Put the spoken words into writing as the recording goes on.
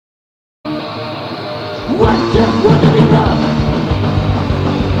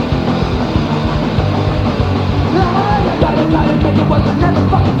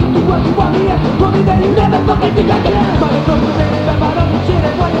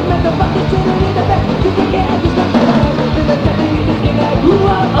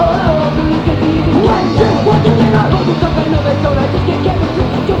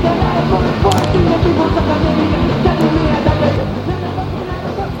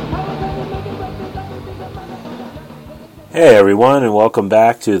Hey everyone, and welcome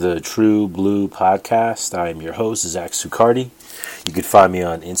back to the True Blue Podcast. I'm your host, Zach Sucardi. You can find me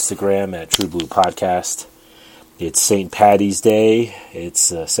on Instagram at True Blue Podcast. It's St. Paddy's Day.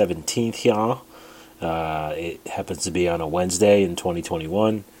 It's 17th, y'all. It happens to be on a Wednesday in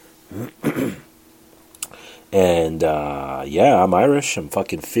 2021. And I'm Irish. I'm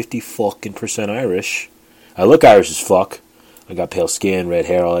fucking 50% Irish. I look Irish as fuck. I got pale skin, red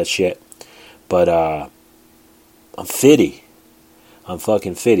hair, all that shit. But I'm 50. I'm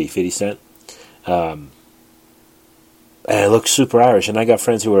fucking 50 Cent. And I look super Irish. And I got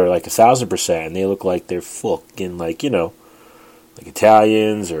friends who are like 1,000%, and they look like they're fucking like, like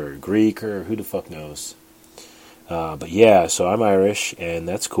Italians or Greek or who the fuck knows. But yeah, so I'm Irish, and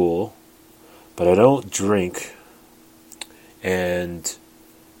that's cool. But I don't drink, and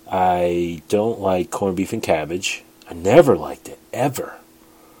I don't like corned beef and cabbage. I never liked it, ever.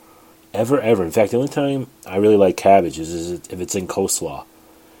 Ever. In fact, the only time I really like cabbage is if it's in coleslaw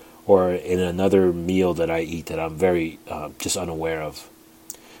or in another meal that I eat that I'm very just unaware of.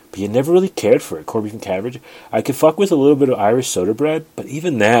 But you never really cared for it, corned beef and cabbage. I could fuck with a little bit of Irish soda bread, but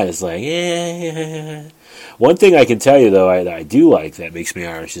even that is like, eh. One thing I can tell you, though, I do like that makes me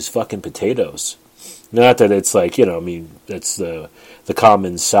Irish is fucking potatoes. Not that it's like, that's the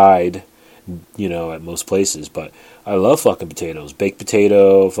common side, at most places, but I love fucking potatoes. Baked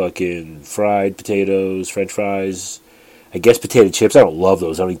potato, fucking fried potatoes, french fries. I guess potato chips. I don't love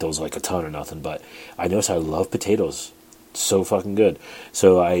those. I don't eat those like a ton or nothing, but I notice I love potatoes. So fucking good.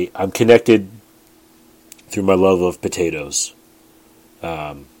 So I'm connected through my love of potatoes.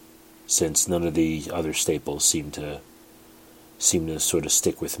 Since none of the other staples seem to sort of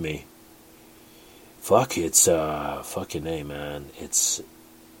stick with me. Fuck, it's fucking A, man. It's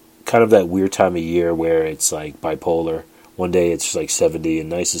kind of that weird time of year where it's like bipolar. One day it's like 70 and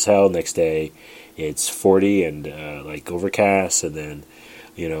nice as hell. Next day it's 40 and like overcast. And then,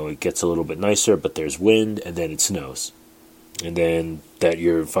 it gets a little bit nicer, but there's wind, and then it snows. And then that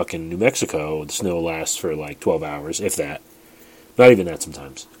you're fucking New Mexico, the snow lasts for like 12 hours, if that. Not even that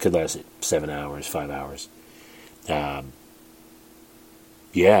sometimes. It could last 7 hours, 5 hours.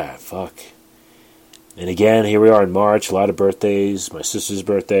 Yeah, fuck. And again, here we are in March, a lot of birthdays. My sister's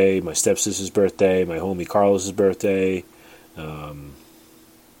birthday, my stepsister's birthday, my homie Carlos's birthday.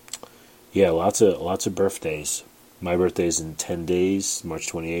 Lots of birthdays. My birthday's in 10 days, March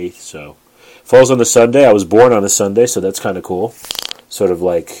 28th, so falls on the Sunday. I was born on a Sunday, so that's kind of cool. Sort of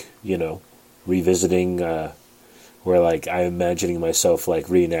like, revisiting where like I'm imagining myself like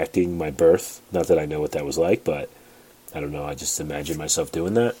reenacting my birth. Not that I know what that was like, but I don't know, I just imagine myself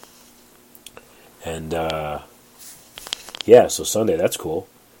doing that. And, so Sunday, that's cool.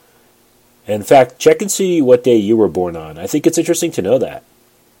 And in fact, check and see what day you were born on. I think it's interesting to know that.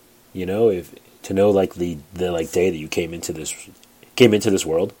 To know, like, the like, day that you came into this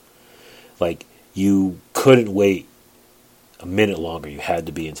world. Like, you couldn't wait a minute longer. You had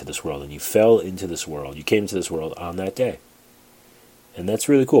to be into this world, and you fell into this world. You came into this world on that day. And that's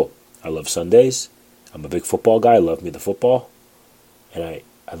really cool. I love Sundays. I'm a big football guy. I love me the football. And I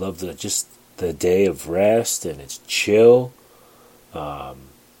love the day of rest, and it's chill.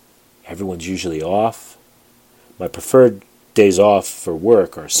 Everyone's usually off. My preferred days off for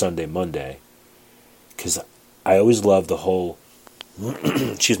work are Sunday, Monday, because I always love the whole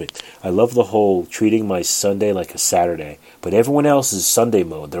excuse me, I love the whole treating my Sunday like a Saturday, but everyone else is Sunday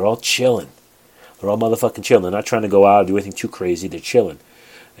mode. They're all chilling. They're all motherfucking chilling. They're not trying to go out and do anything too crazy. They're chilling.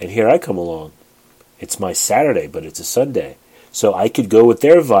 And here I come along. It's my Saturday, but it's a Sunday. So I could go with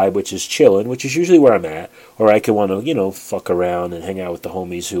their vibe, which is chilling, which is usually where I'm at. Or I could want to, fuck around and hang out with the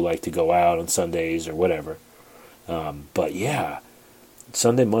homies who like to go out on Sundays or whatever. But yeah,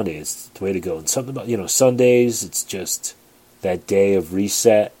 Sunday, Monday is the way to go. And something about, Sundays, it's just that day of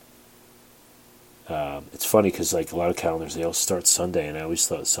reset. It's funny because, like, a lot of calendars, they all start Sunday. And I always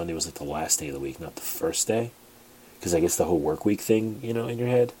thought Sunday was like the last day of the week, not the first day. Because I guess the whole work week thing, in your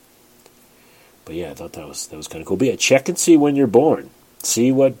head. But yeah, I thought that was kind of cool. But yeah, check and see when you're born.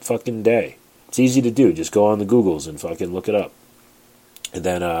 See what fucking day. It's easy to do. Just go on the Googles and fucking look it up. And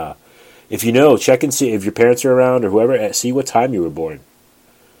then, if check and see if your parents are around or whoever. See what time you were born.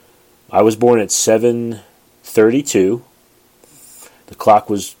 I was born at 7 7:32. The clock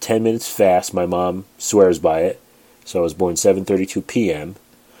was 10 minutes fast. My mom swears by it. So I was born 7:32 p.m.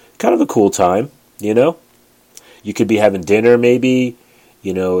 Kind of a cool time, you know? You could be having dinner maybe.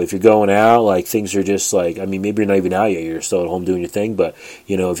 You know, if you're going out, like, things are just like, I mean, maybe you're not even out yet. You're still at home doing your thing. But,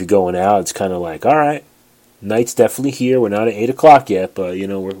 you know, if you're going out, it's kind of like, all right, night's definitely here. We're not at 8 o'clock yet, but, you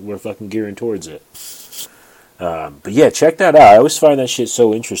know, we're fucking gearing towards it. But, yeah, check that out. I always find that shit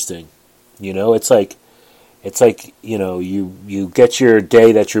so interesting. You know, it's like, you know, you get your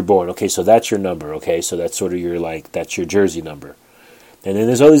day that you're born. Okay, so that's your number. Okay, so that's sort of your, like, that's your jersey number. And then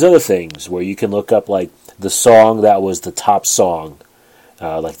there's all these other things where you can look up, like, the song that was the top song.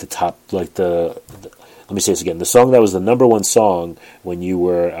 Let me say this again. The song that was the number one song when you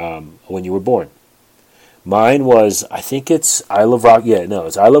were born. Mine was, I think it's I Love Rock. Yeah, no,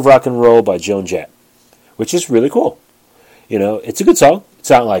 it's I Love Rock and Roll by Joan Jett, which is really cool. You know, it's a good song.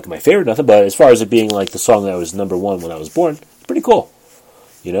 It's not like my favorite, nothing, but as far as it being like the song that was number one when I was born, it's pretty cool.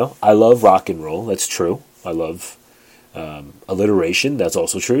 You know, I love rock and roll. That's true. I love alliteration. That's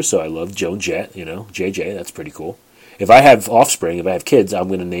also true. So I love Joan Jett. You know, JJ. That's pretty cool. If I have offspring, if I have kids, I'm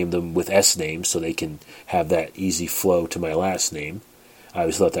going to name them with S names so they can have that easy flow to my last name. I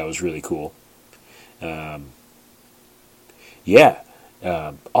always thought that was really cool. All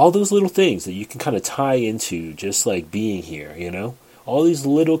those little things that you can kind of tie into just like being here, you know? All these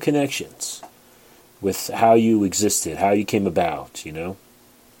little connections with how you existed, how you came about, you know?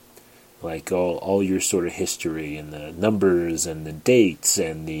 Like all your sort of history and the numbers and the dates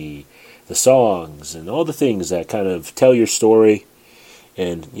and the songs and all the things that kind of tell your story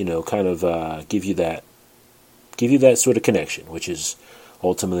and, you know, kind of give you that sort of connection, which is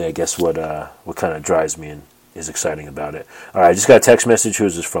ultimately, I guess, what kind of drives me and is exciting about it. All right, I just got a text message. Who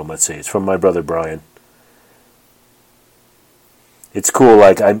is this from? Let's see. It's from my brother Brian. It's cool.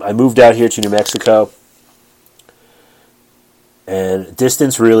 Like, I moved out here to New Mexico, and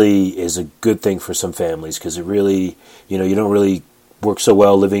distance really is a good thing for some families because it really, you know, you don't really work so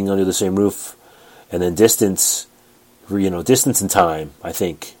well living under the same roof, and then distance and time, I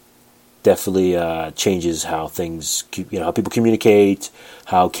think, definitely changes how things, you know, how people communicate,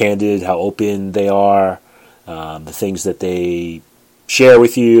 how candid, how open they are, the things that they share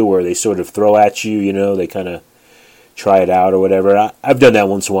with you or they sort of throw at you, you know, they kind of try it out or whatever. I've done that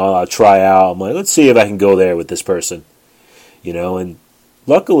once in a while. I'll try out. I'm like, let's see if I can go there with this person, you know, and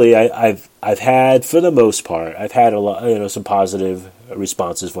luckily I've had, for the most part, I've had a lot, you know, some positive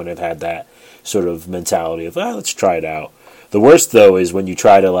responses when I've had that sort of mentality of, let's try it out. The worst, though, is when you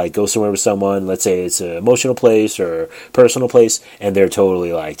try to, like, go somewhere with someone, let's say it's an emotional place or personal place, and they're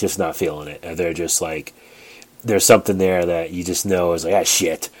totally, like, just not feeling it. And they're just, like, there's something there that you just know is like,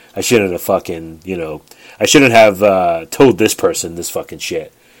 shit, I shouldn't have fucking, you know, I shouldn't have told this person this fucking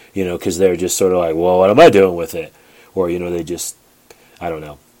shit, you know, because they're just sort of like, well, what am I doing with it? Or, you know, they just, I don't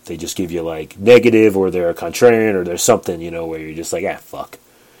know, they just give you, like, negative, or they're a contrarian, or there's something, you know, where you're just like, fuck,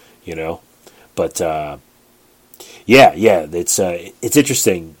 you know. But, yeah, it's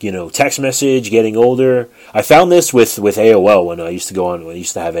interesting, you know, text message, getting older. I found this with AOL when I used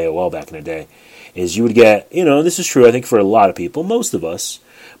to have AOL back in the day, is you would get, you know, and this is true, I think, for a lot of people, most of us,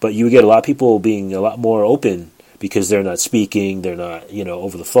 but you would get a lot of people being a lot more open because they're not speaking, they're not, you know,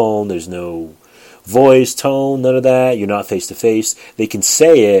 over the phone, there's no voice, tone, none of that, you're not face to face. They can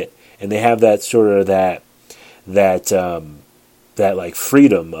say it, and they have that sort of that like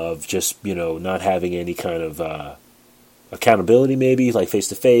freedom of just, you know, not having any kind of accountability, maybe like face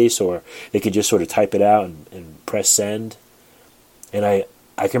to face, or they could just sort of type it out and press send. And I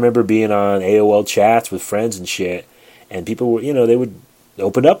can remember being on AOL chats with friends and shit, and people were, you know, they would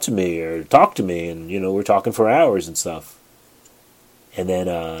open up to me or talk to me, and, you know, we're talking for hours and stuff. And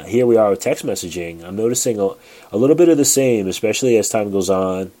then here we are with text messaging. I'm noticing a little bit of the same, especially as time goes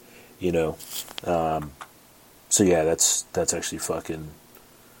on, you know. So yeah, that's actually fucking,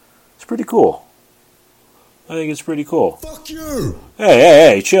 it's pretty cool. I think it's pretty cool. Fuck you!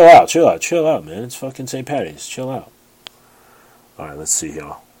 Hey, chill out, man. It's fucking St. Patty's. Chill out. Alright, let's see here.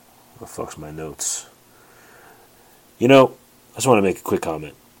 What the fuck's my notes? You know, I just want to make a quick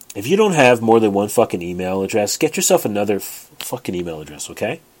comment. If you don't have more than one fucking email address, get yourself another fucking email address,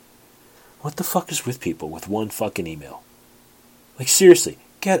 okay? What the fuck is with people with one fucking email? Like, seriously,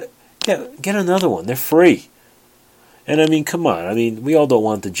 get another one. They're free. And I mean, come on. I mean, we all don't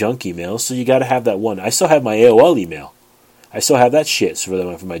want the junk email, so you got to have that one. I still have my AOL email. I still have that shit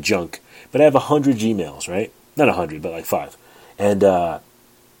for my junk. But I have 100 Gmails, right? Not 100, but like 5. And,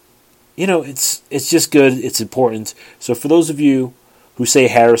 you know, it's just good. It's important. So for those of you who say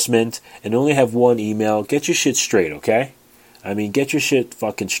harassment and only have one email, get your shit straight, okay? I mean, get your shit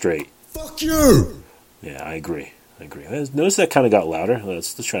fucking straight. Fuck you! Yeah, I agree. Notice that kind of got louder.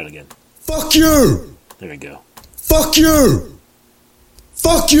 Let's try it again. Fuck you! There we go. Fuck you!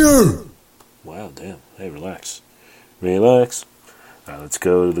 Fuck you! Wow, damn. Hey, relax. Relax. All right, let's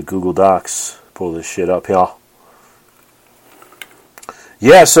go to the Google Docs. Pull this shit up, y'all.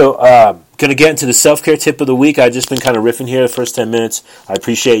 Yeah, so going to get into the self-care tip of the week. I've just been kind of riffing here the first 10 minutes. I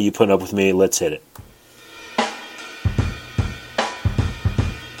appreciate you putting up with me. Let's hit it.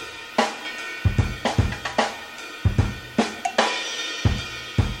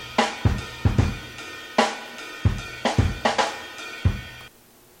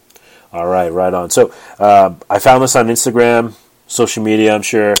 All right, right on. So I found this on Instagram, social media, I'm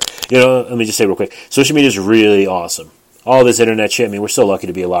sure. Let me just say real quick. Social media is really awesome. All this internet shit, I mean, we're so lucky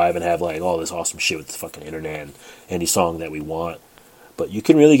to be alive and have like all this awesome shit with the fucking internet and any song that we want. But you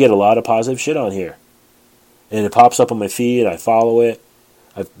can really get a lot of positive shit on here. And it pops up on my feed, I follow it.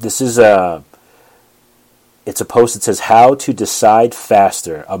 It's a post that says, How to Decide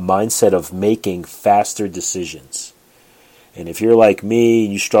Faster, a mindset of making faster decisions. And if you're like me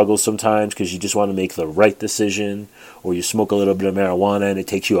and you struggle sometimes because you just want to make the right decision, or you smoke a little bit of marijuana and it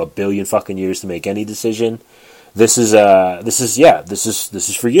takes you a billion fucking years to make any decision, this is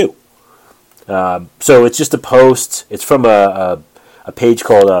for you. So it's just a post. It's from a page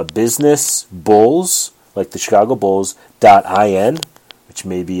called Business Bulls, like the Chicago Bulls, .in, which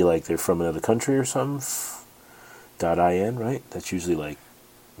may be like they're from another country or something. .in, right? That's usually like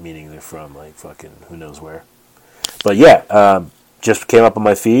meaning they're from like fucking who knows where. But yeah, just came up on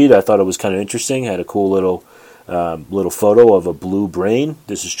my feed. I thought it was kind of interesting. Had a cool little photo of a blue brain.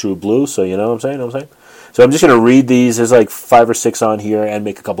 This is true blue, so you know what I'm saying? So I'm just going to read these. There's like 5 or 6 on here and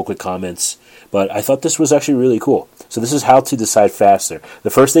make a couple quick comments. But I thought this was actually really cool. So this is how to decide faster. The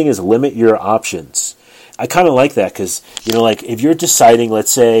first thing is limit your options. I kind of like that because, like if you're deciding,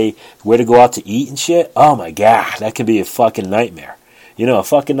 let's say, where to go out to eat and shit, oh my God, that can be a fucking nightmare. A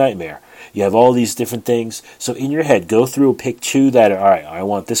fucking nightmare. You have all these different things. So in your head, go through, pick 2 that are, all right, I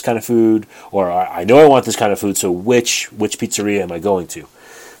want this kind of food, or I know I want this kind of food, so which pizzeria am I going to?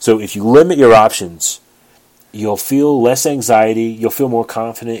 So if you limit your options, you'll feel less anxiety, you'll feel more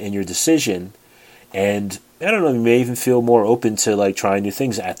confident in your decision, and I don't know, you may even feel more open to like trying new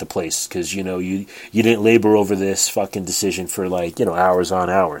things at the place because you didn't labor over this fucking decision for like hours on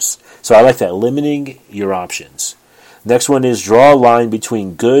hours. So I like that, limiting your options. Next one is draw a line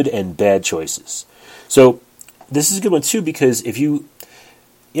between good and bad choices. So this is a good one too because if you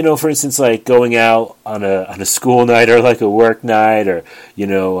for instance, like going out on a school night or like a work night, or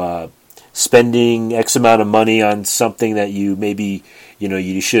spending X amount of money on something that you maybe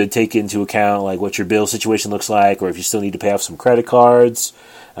you should take into account, like what your bill situation looks like, or if you still need to pay off some credit cards,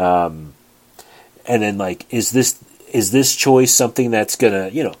 and then like is this choice something that's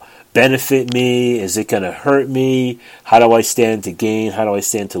gonna benefit me? Is it gonna hurt me? How do I stand to gain? How do I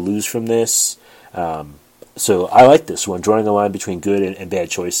stand to lose from this? So I like this one, drawing a line between good and bad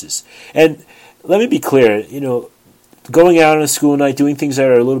choices. And let me be clear, going out on a school night, doing things that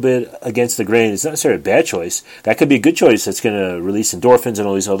are a little bit against the grain is not necessarily a bad choice. That could be a good choice that's going to release endorphins and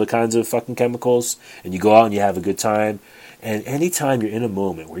all these other kinds of fucking chemicals, and you go out and you have a good time. And anytime you're in a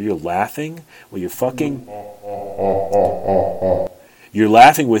moment where you're laughing, where you're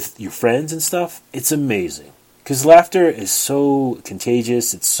laughing with your friends and stuff, it's amazing. Because laughter is so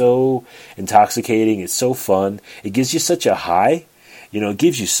contagious, it's so intoxicating, it's so fun. It gives you such a high. It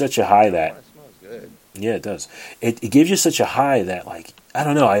gives you such a high that... That smells good. Yeah, it does. It gives you such a high that, like, I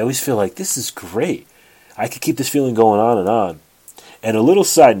don't know, I always feel like this is great. I could keep this feeling going on and on. And a little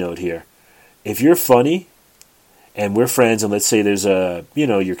side note here. If you're funny, and we're friends, and let's say there's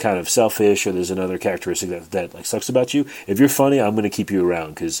you're kind of selfish, or there's another characteristic that like sucks about you, if you're funny, I'm going to keep you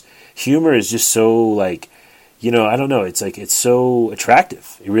around, because humor is just so, like, I don't know, it's like, it's so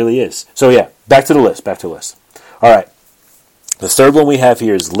attractive. It really is. So yeah, back to the list. All right. The third one we have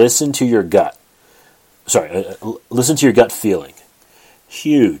here is listen to your gut. Listen to your gut feeling.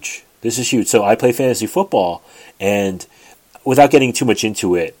 Huge. This is huge. So I play fantasy football, and without getting too much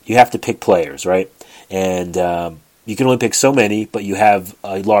into it, you have to pick players, right? And you can only pick so many, but you have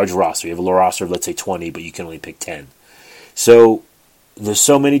a large roster. You have a roster of, let's say, 20, but you can only pick 10. So there's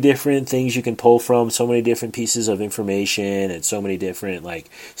so many different things you can pull from, so many different pieces of information, and so many different like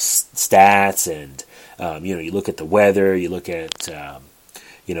stats, and you look at the weather, you look at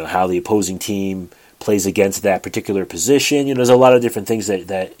how the opposing team plays against that particular position. There's a lot of different things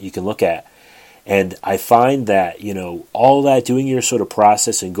that you can look at, and I find that all that, doing your sort of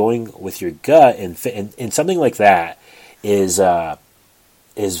process and going with your gut and something like that is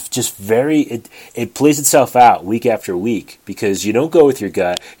is just it plays itself out week after week because you don't go with your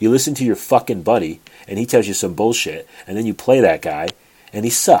gut. You listen to your fucking buddy and he tells you some bullshit, and then you play that guy and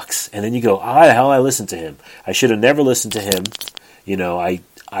he sucks, and then you go, "How the hell I listened to him? I should have never listened to him.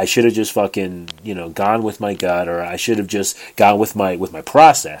 I should have just fucking gone with my gut, or I should have just gone with my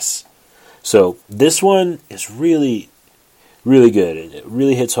process." So this one is really, really good. It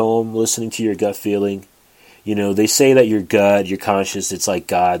really hits home. Listening to your gut feeling. They say that your gut, your conscious, it's like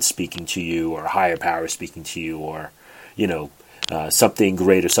God speaking to you, or a higher power speaking to you, or, something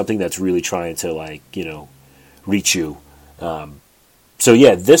great, or something that's really trying to, reach you. So,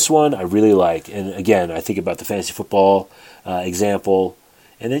 yeah, this one I really like. And, again, I think about the fantasy football example.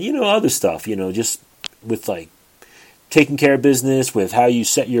 And then, other stuff, just with, taking care of business, with how you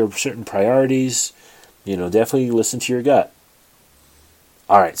set your certain priorities. Definitely listen to your gut.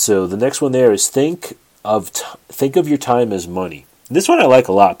 All right, so the next one there is think of your time as money. This one I like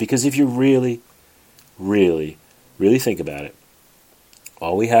a lot because if you really, really, really think about it,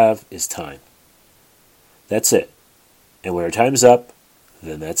 all we have is time. That's it. And when our time's up,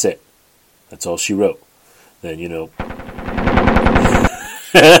 then that's it. That's all she wrote. Then,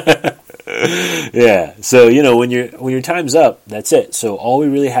 yeah. So, when your time's up, that's it. So all we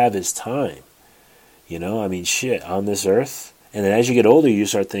really have is time. Shit, on this earth. And then as you get older, you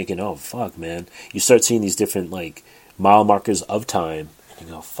start thinking, oh, fuck, man. You start seeing these different, mile markers of time. And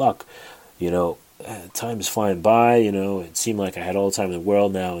you go, fuck, time is flying by. It seemed like I had all the time in the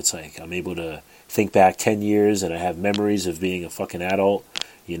world. Now it's like I'm able to think back 10 years and I have memories of being a fucking adult,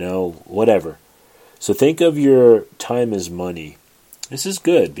 whatever. So think of your time as money. This is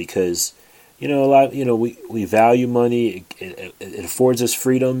good because, a lot, we value money. It affords us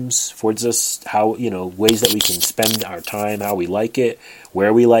freedoms, affords us how, ways that we can spend our time, how we like it,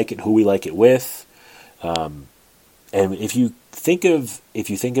 where we like it, who we like it with. And if you think of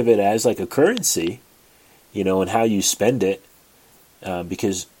it as like a currency, and how you spend it,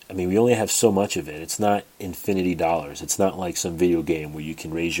 because we only have so much of it. It's not infinity dollars. It's not like some video game where you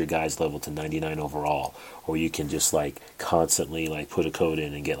can raise your guy's level to 99 overall, or you can just constantly put a code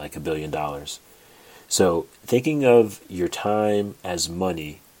in and get $1 billion. So thinking of your time as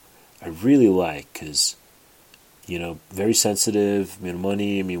money, I really like because, very sensitive.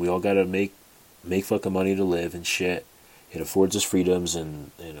 Money. We all gotta make fucking money to live and shit. It affords us freedoms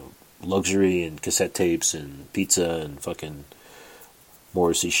and luxury and cassette tapes and pizza and fucking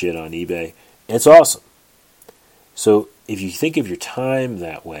Morrissey shit on eBay. And it's awesome. So if you think of your time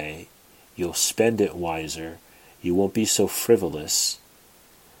that way, you'll spend it wiser. You won't be so frivolous.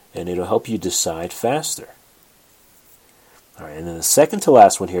 And it'll help you decide faster. All right, and then the second to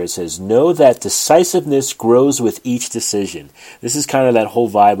last one here, it says, know that decisiveness grows with each decision. This is kind of that whole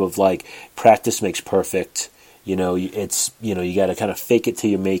vibe of practice makes perfect. You got to kind of fake it till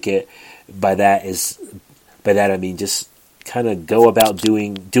you make it. By that I mean just kind of go about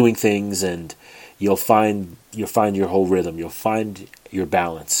doing things, and you'll find your whole rhythm. You'll find your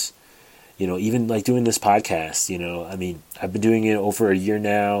balance. Even doing this podcast. I've been doing it over a year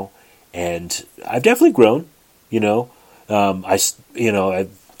now, and I've definitely grown.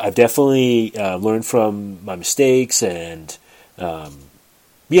 I've definitely learned from my mistakes, and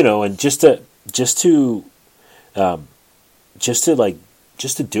and just to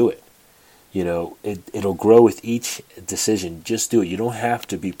do it. It'll grow with each decision. Just do it. You don't have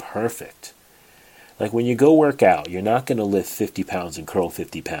to be perfect. When you go work out, you're not going to lift 50 pounds and curl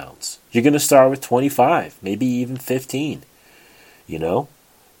 50 pounds. You're going to start with 25, maybe even 15,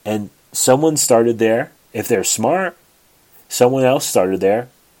 And someone started there. If they're smart, someone else started there.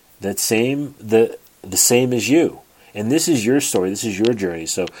 The same as you. And this is your story. This is your journey.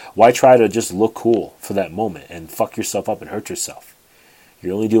 So why try to just look cool for that moment and fuck yourself up and hurt yourself?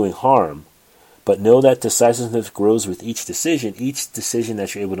 You're only doing harm. But know that decisiveness grows with each decision. Each decision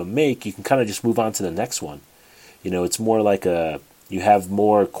that you're able to make, you can kind of just move on to the next one. It's more like you have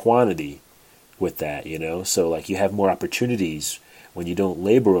more quantity with that, So you have more opportunities when you don't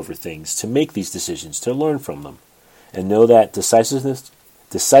labor over things to make these decisions, to learn from them. And know that decisiveness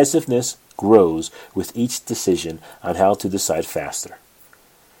grows with each decision on how to decide faster.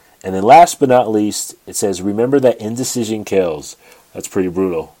 And then last but not least, it says, remember that indecision kills. That's pretty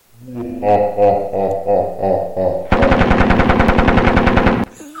brutal.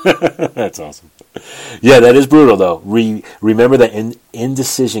 That's awesome. Yeah, that is brutal, though. Remember that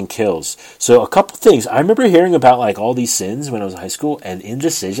indecision kills. So a couple things. I remember hearing about all these sins when I was in high school, and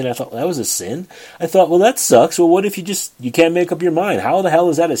indecision, I thought, that was a sin? I thought, well, that sucks. Well, what if you can't make up your mind? How the hell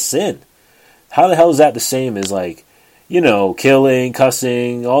is that a sin? How the hell is that the same as killing,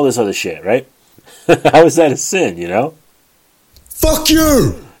 cussing, all this other shit, right? How is that a sin, Fuck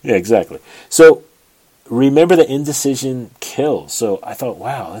you! Yeah, exactly. So remember that indecision kills. So I thought,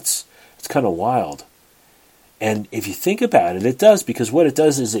 wow, it's kind of wild. And if you think about it, it does, because what it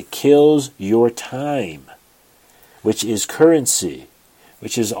does is it kills your time, which is currency,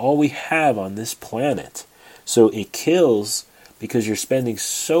 which is all we have on this planet. So it kills because you're spending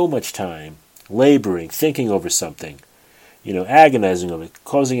so much time laboring, thinking over something, agonizing over it,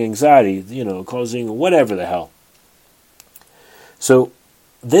 causing anxiety, causing whatever the hell. So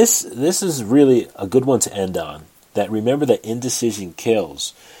this is really a good one to end on. That remember that indecision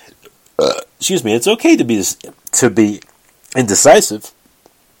kills. Excuse me. It's okay to be indecisive.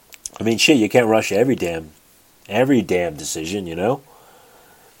 I mean, shit, you can't rush every damn decision,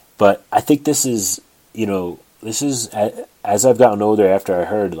 But I think this is as I've gotten older. After I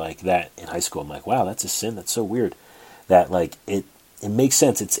heard like that in high school, I'm like, wow, that's a sin. That's so weird. That like it makes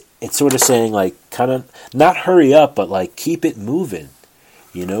sense. It's sort of saying like kind of not hurry up, but like keep it moving.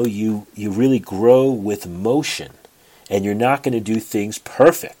 You really grow with motion, and you're not going to do things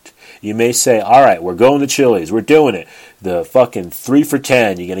perfect. You may say, all right, we're going to Chili's. We're doing it. The fucking 3 for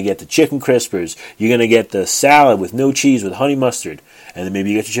 $10. You're going to get the chicken crispers. You're going to get the salad with no cheese with honey mustard. And then maybe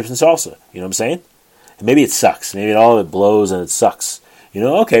you get your chips and salsa. You know what I'm saying? And maybe it sucks. Maybe all of it blows and it sucks.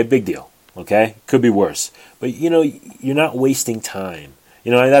 Okay, big deal. Okay? Could be worse. But, you're not wasting time.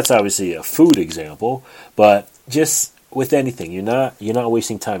 That's obviously a food example. But just with anything, you're not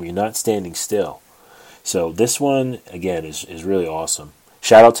wasting time. You're not standing still. So this one, again, is really awesome.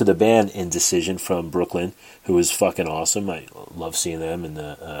 Shout out to the band Indecision from Brooklyn, who was fucking awesome. I love seeing them in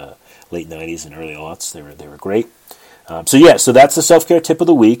the late 90s and early aughts. They were great. So that's the self-care tip of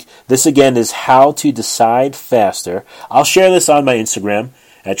the week. This, again, is how to decide faster. I'll share this on my Instagram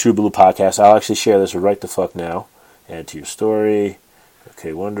at True Blue Podcast. I'll actually share this right the fuck now. Add to your story.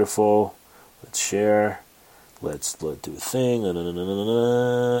 Okay, wonderful. Let's share. Let's do a thing,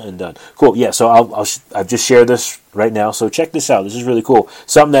 and done. Cool. Yeah. So I've just shared this right now. So check this out. This is really cool.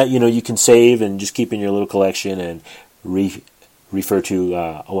 Something that you can save and just keep in your little collection and refer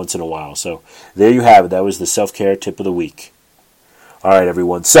to once in a while. So there you have it. That was the self-care tip of the week. All right,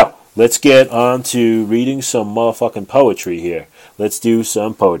 everyone. So let's get on to reading some motherfucking poetry here. Let's do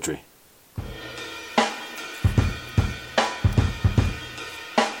some poetry.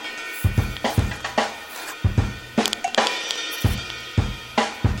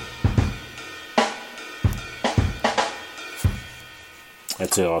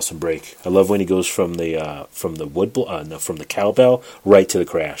 That's an awesome break. I love when he goes from the cowbell right to the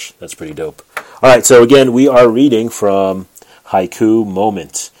crash. That's pretty dope. All right, so again, we are reading from Haiku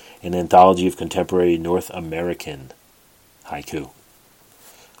Moment, an anthology of contemporary North American haiku.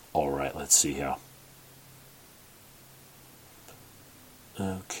 All right, let's see here.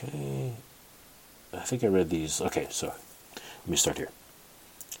 Okay, I think I read these. Okay, so let me start here.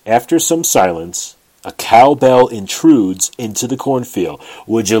 After some silence, a cowbell intrudes into the cornfield.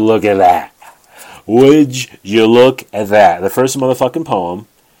 Would you look at that? Would you look at that? The first motherfucking poem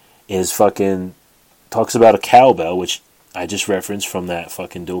is fucking talks about a cowbell, which I just referenced from that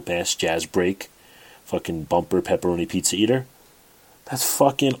fucking dope-ass jazz break. Fucking bumper pepperoni pizza eater. That's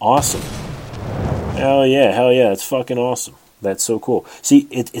fucking awesome. Hell yeah, that's fucking awesome. That's so cool. See,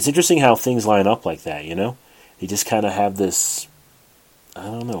 it's interesting how things line up like that, They just kind of have this, I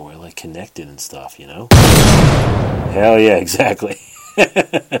don't know, we're like connected and stuff, Hell yeah, exactly.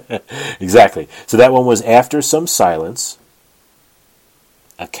 Exactly. So that one was after some silence,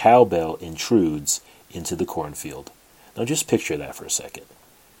 a cowbell intrudes into the cornfield. Now just picture that for a second.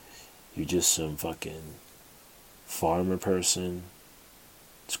 You're just some fucking farmer person.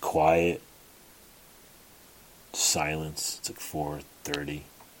 It's quiet. Silence. It's like 4:30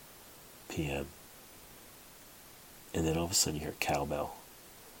 p.m. And then all of a sudden you hear a cowbell.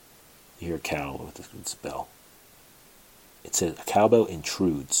 You hear a cow with its bell. It says a cowbell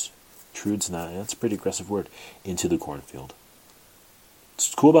intrudes. Intrudes, that's a pretty aggressive word, into the cornfield.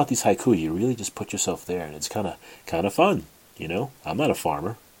 What's cool about these haiku, you really just put yourself there, and it's kind of fun, I'm not a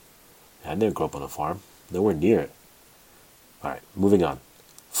farmer. I didn't grow up on a farm. Nowhere near it. All right, moving on.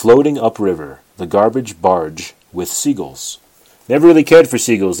 Floating upriver, the garbage barge with seagulls. Never really cared for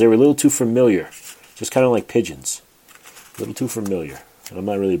seagulls. They were a little too familiar. Just kind of like pigeons. A little too familiar. And I'm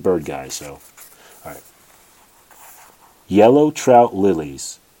not really a bird guy, so. All right. Yellow trout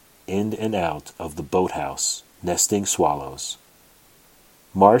lilies, in and out of the boathouse, nesting swallows.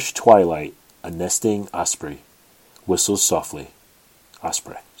 Marsh twilight, a nesting osprey, whistles softly.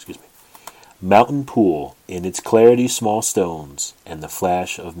 Osprey, excuse me. Mountain pool, in its clarity small stones, and the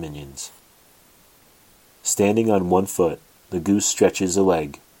flash of minions. Standing on one foot, the goose stretches a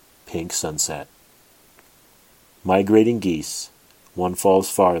leg, pink sunset. Migrating geese, one falls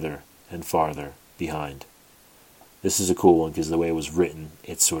farther and farther behind. This is a cool one because the way it was written,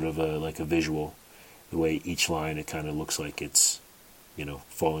 it's sort of like a visual. The way each line, it kind of looks like it's,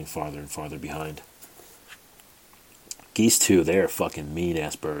 falling farther and farther behind. Geese, too, they're fucking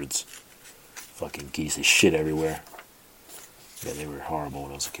mean-ass birds. Fucking geese, they shit everywhere. Yeah, they were horrible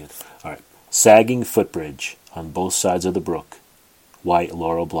when I was a kid. Alright. Sagging footbridge on both sides of the brook. White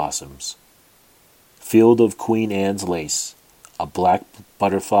laurel blossoms. Field of Queen Anne's lace. A black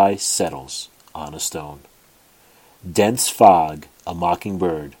butterfly settles on a stone. Dense fog, a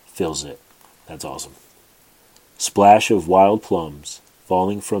mockingbird fills it. That's awesome. Splash of wild plums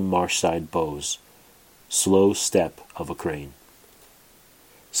falling from marshside boughs. Slow step of a crane.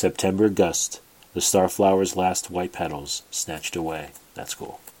 September gust, the starflower's last white petals snatched away. That's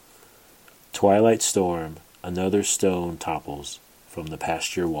cool. Twilight storm, another stone topples from the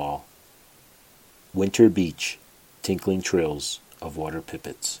pasture wall. Winter beach, tinkling trills of water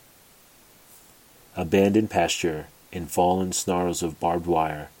pipits. Abandoned pasture, in fallen snarls of barbed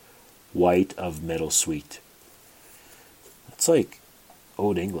wire, white of meadow sweet. That's like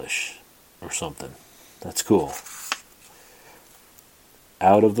Old English or something. That's cool.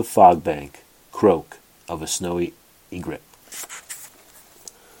 Out of the fog bank, croak of a snowy egret.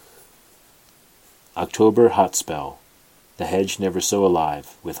 October hot spell, the hedge never so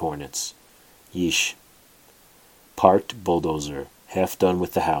alive with hornets. Yeesh. Parked bulldozer, half done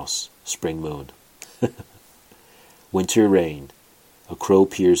with the house, spring moon. Winter rain, a crow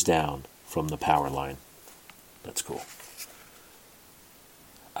peers down from the power line. That's cool.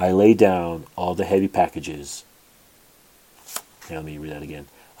 I lay down all the heavy packages. Now let me read that again.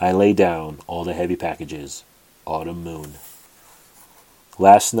 I lay down all the heavy packages. Autumn moon.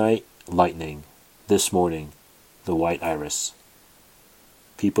 Last night, lightning. This morning, the white iris.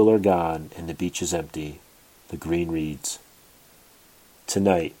 People are gone and the beach is empty. The green reeds.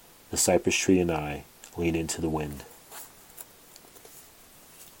 Tonight, the cypress tree and I lean into the wind.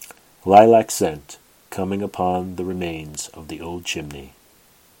 Lilac scent coming upon the remains of the old chimney.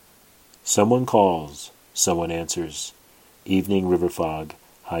 Someone calls, someone answers. Evening river fog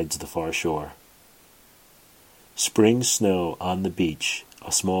hides the far shore. Spring snow on the beach,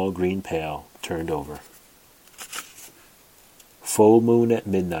 a small green pail turned over. Full moon at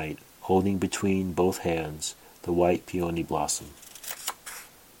midnight, holding between both hands the white peony blossom.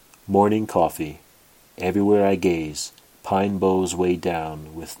 Morning coffee. Everywhere I gaze, pine boughs weighed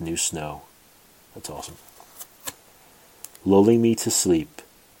down with new snow. That's awesome. Lulling me to sleep,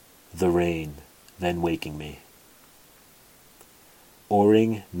 the rain, then waking me.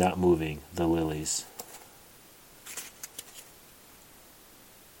 Oaring, not moving, the lilies.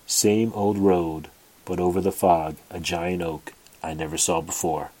 Same old road, but over the fog, a giant oak I never saw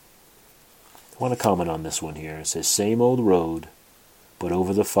before. I want to comment on this one here. It says, same old road, but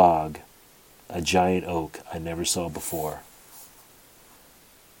over the fog, a giant oak I never saw before.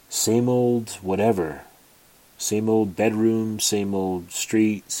 Same old whatever. Same old bedroom, same old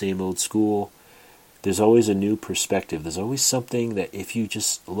street, same old school. There's always a new perspective. There's always something that if you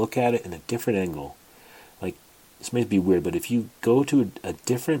just look at it in a different angle, like, this may be weird, but if you go to a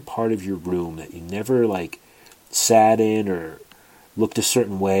different part of your room that you never, sat in or looked a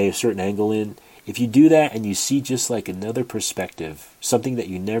certain way, a certain angle in, if you do that and you see just like another perspective, something that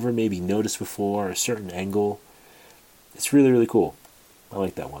you never maybe noticed before, a certain angle, it's really, really cool. I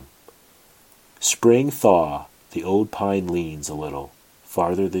like that one. Spring thaw, the old pine leans a little,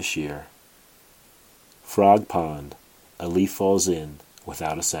 farther this year. Frog pond, a leaf falls in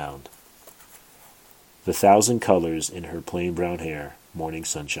without a sound. The thousand colors in her plain brown hair, morning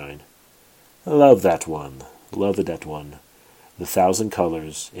sunshine. Love that one. Love that one. The thousand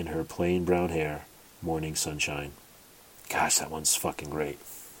colors in her plain brown hair, morning sunshine. Gosh, that one's fucking great.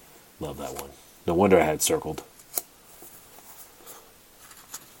 Love that one. No wonder I had circled.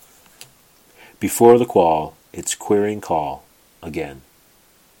 Before the qual, its queering call again.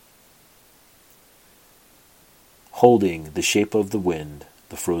 Holding the shape of the wind,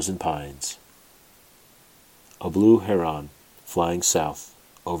 the frozen pines. A blue heron flying south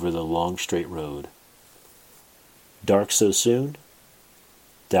over the long straight road. Dark so soon?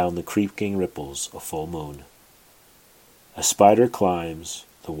 Down the creaking ripples a full moon. A spider climbs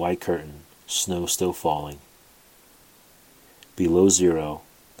the white curtain, snow still falling. Below zero,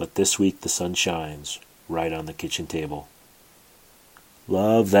 but this week the sun shines right on the kitchen table.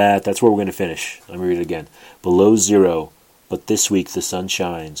 Love that. That's where we're going to finish. Let me read it again. Below zero, but this week the sun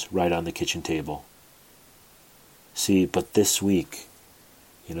shines right on the kitchen table. See, but this week,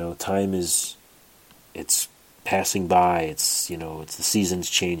 time is, it's passing by. It's the season's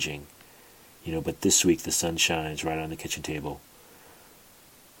changing. But this week the sun shines right on the kitchen table.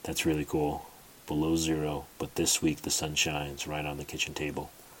 That's really cool. Below zero, but this week the sun shines right on the kitchen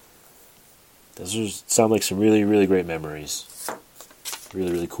table. Those sound like some really, really great memories.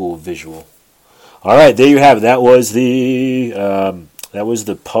 Really, really cool visual. All right, there you have it. That was the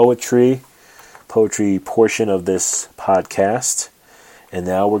poetry portion of this podcast, and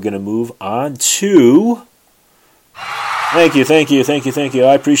now we're going to move on to. Thank you.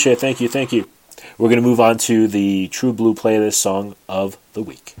 I appreciate it. Thank you. We're going to move on to the True Blue playlist song of the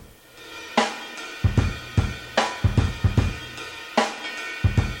week.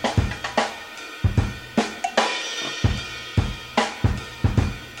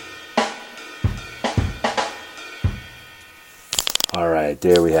 All right,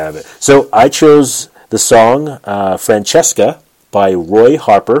 there we have it. So I chose the song Francesca by Roy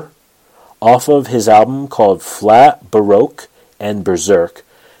Harper off of his album called Flat Baroque and Berserk.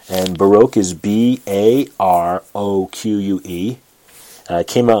 And Baroque is Baroque.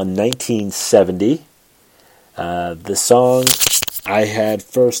 Came out in 1970. The song I had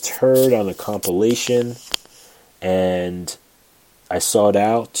first heard on a compilation, and I sought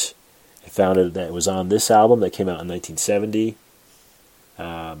out. I found it that it was on this album that came out in 1970.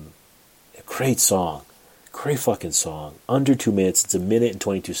 A great song. Great fucking song. Under 2 minutes. It's 1 minute and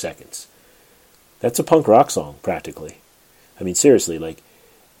 22 seconds. That's a punk rock song, practically. I mean, seriously, like,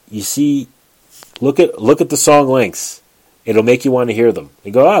 you see, look at the song lengths. It'll make you want to hear them.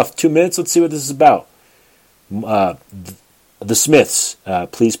 You go, 2 minutes, let's see what this is about. The Smiths,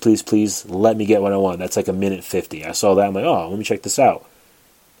 Please, Please, Please, Let Me Get What I Want. That's like 1 minute 50. I saw that, I'm like, let me check this out.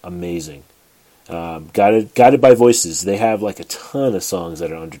 Amazing. Guided by Voices, they have like a ton of songs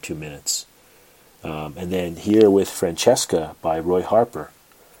that are under 2 minutes. And then here with Francesca by Roy Harper.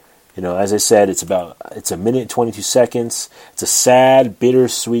 You know, as I said, it's 1 minute and 22 seconds. It's a sad,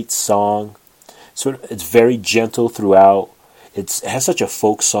 bittersweet song. It's very gentle throughout. It has such a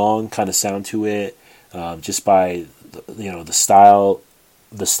folk song kind of sound to it, just by the style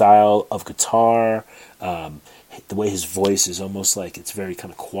of guitar, the way his voice is almost like it's very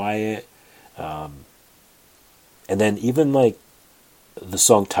kind of quiet, and then even like the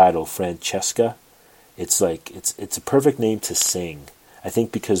song title Francesca, it's like it's a perfect name to sing. I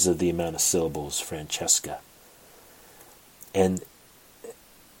think because of the amount of syllables, Francesca. And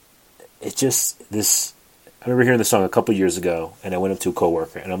it just, I remember hearing the song a couple years ago, and I went up to a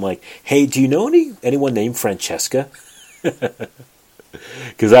coworker, and I'm like, hey, do you know anyone named Francesca?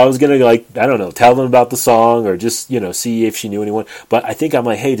 Because I was going to, like, I don't know, tell them about the song, or just, see if she knew anyone. But I think I'm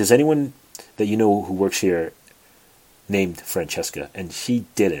like, hey, does anyone that you know who works here named Francesca? And she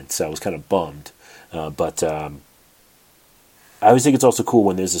didn't, so I was kind of bummed. But I always think it's also cool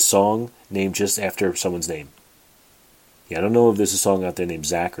when there's a song named just after someone's name. Yeah, I don't know if there's a song out there named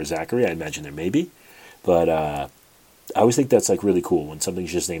Zach or Zachary. I imagine there may be. But I always think that's like really cool when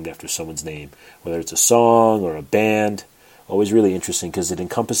something's just named after someone's name. Whether it's a song or a band. Always really interesting because it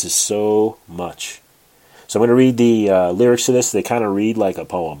encompasses so much. So I'm going to read the lyrics to this. They kind of read like a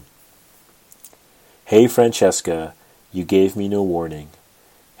poem. Hey Francesca, you gave me no warning.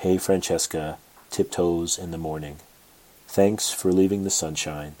 Hey Francesca, tiptoes in the morning. Thanks for leaving the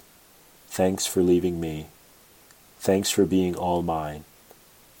sunshine. Thanks for leaving me. Thanks for being all mine.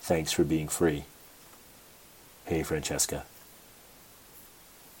 Thanks for being free. Hey Francesca.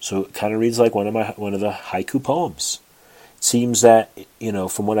 So it kind of reads like one of the haiku poems. It seems that,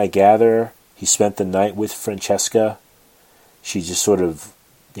 from what I gather, he spent the night with Francesca. She just sort of,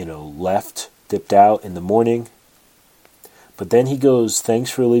 left, dipped out in the morning. But then he goes,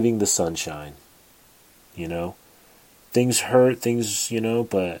 thanks for leaving the sunshine. Things hurt,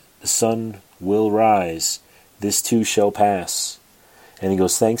 but the sun will rise. This too shall pass. And he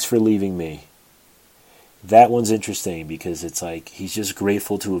goes, thanks for leaving me. That one's interesting because it's like he's just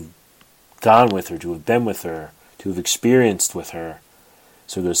grateful to have gone with her, to have been with her, to have experienced with her.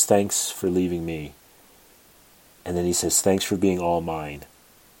 So he goes, thanks for leaving me. And then he says, thanks for being all mine,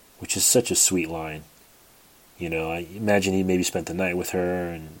 which is such a sweet line. I imagine he maybe spent the night with her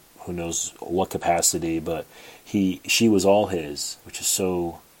and who knows what capacity, but she was all his, which is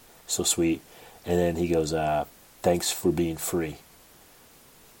so sweet. And then he goes, thanks for being free,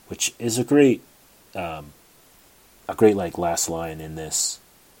 which is a great like last line in this,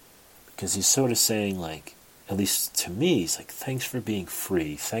 because he's sort of saying, like, at least to me, he's like, thanks for being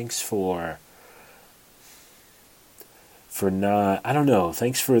free, thanks for not, I don't know,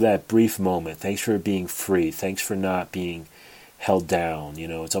 thanks for that brief moment, thanks for being free, thanks for not being held down.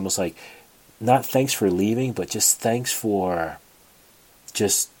 It's almost like not thanks for leaving, but just thanks for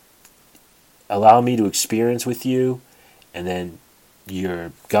just allow me to experience with you, and then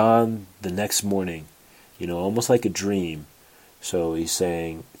you're gone the next morning, almost like a dream. So he's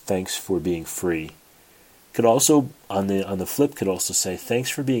saying thanks for being free. Could also, on the flip, could also say thanks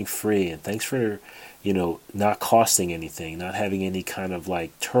for being free, and thanks for, not costing anything, not having any kind of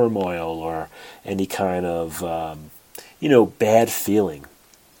like turmoil or any kind of, bad feeling.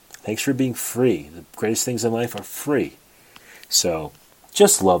 Thanks for being free. The greatest things in life are free. So,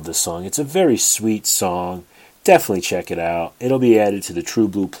 just love the song. It's a very sweet song. Definitely check it out. It'll be added to the True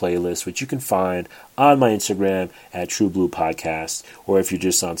Blue playlist, which you can find on my Instagram at True Blue Podcast, or if you're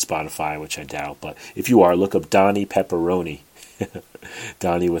just on Spotify, which I doubt. But if you are, look up Donnie Pepperoni.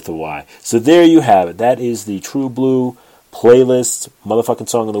 Donnie with a Y. So there you have it. That is the True Blue playlist, motherfucking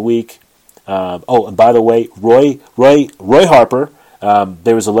song of the week. And by the way, Roy Harper.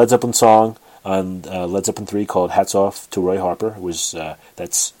 There was a Led Zeppelin song on Led Zeppelin 3 called Hats Off to Roy Harper.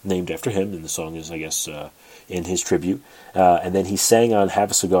 That's named after him, and the song is, I guess, in his tribute. And then he sang on Have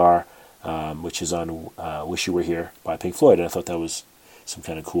a Cigar, which is on Wish You Were Here by Pink Floyd. And I thought that was some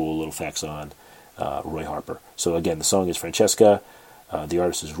kind of cool little facts on Roy Harper. So again, the song is Francesca. The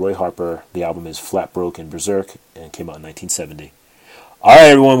artist is Roy Harper. The album is Flat Broke and Berserk, and came out in 1970. All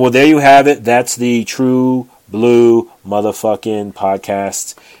right, everyone. Well, there you have it. That's the True Blue motherfucking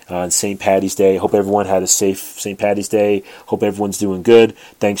podcast on St. Paddy's Day. Hope everyone had a safe St. Paddy's Day. Hope everyone's doing good.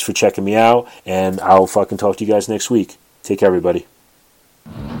 Thanks for checking me out, and I'll fucking talk to you guys next week. Take care, everybody.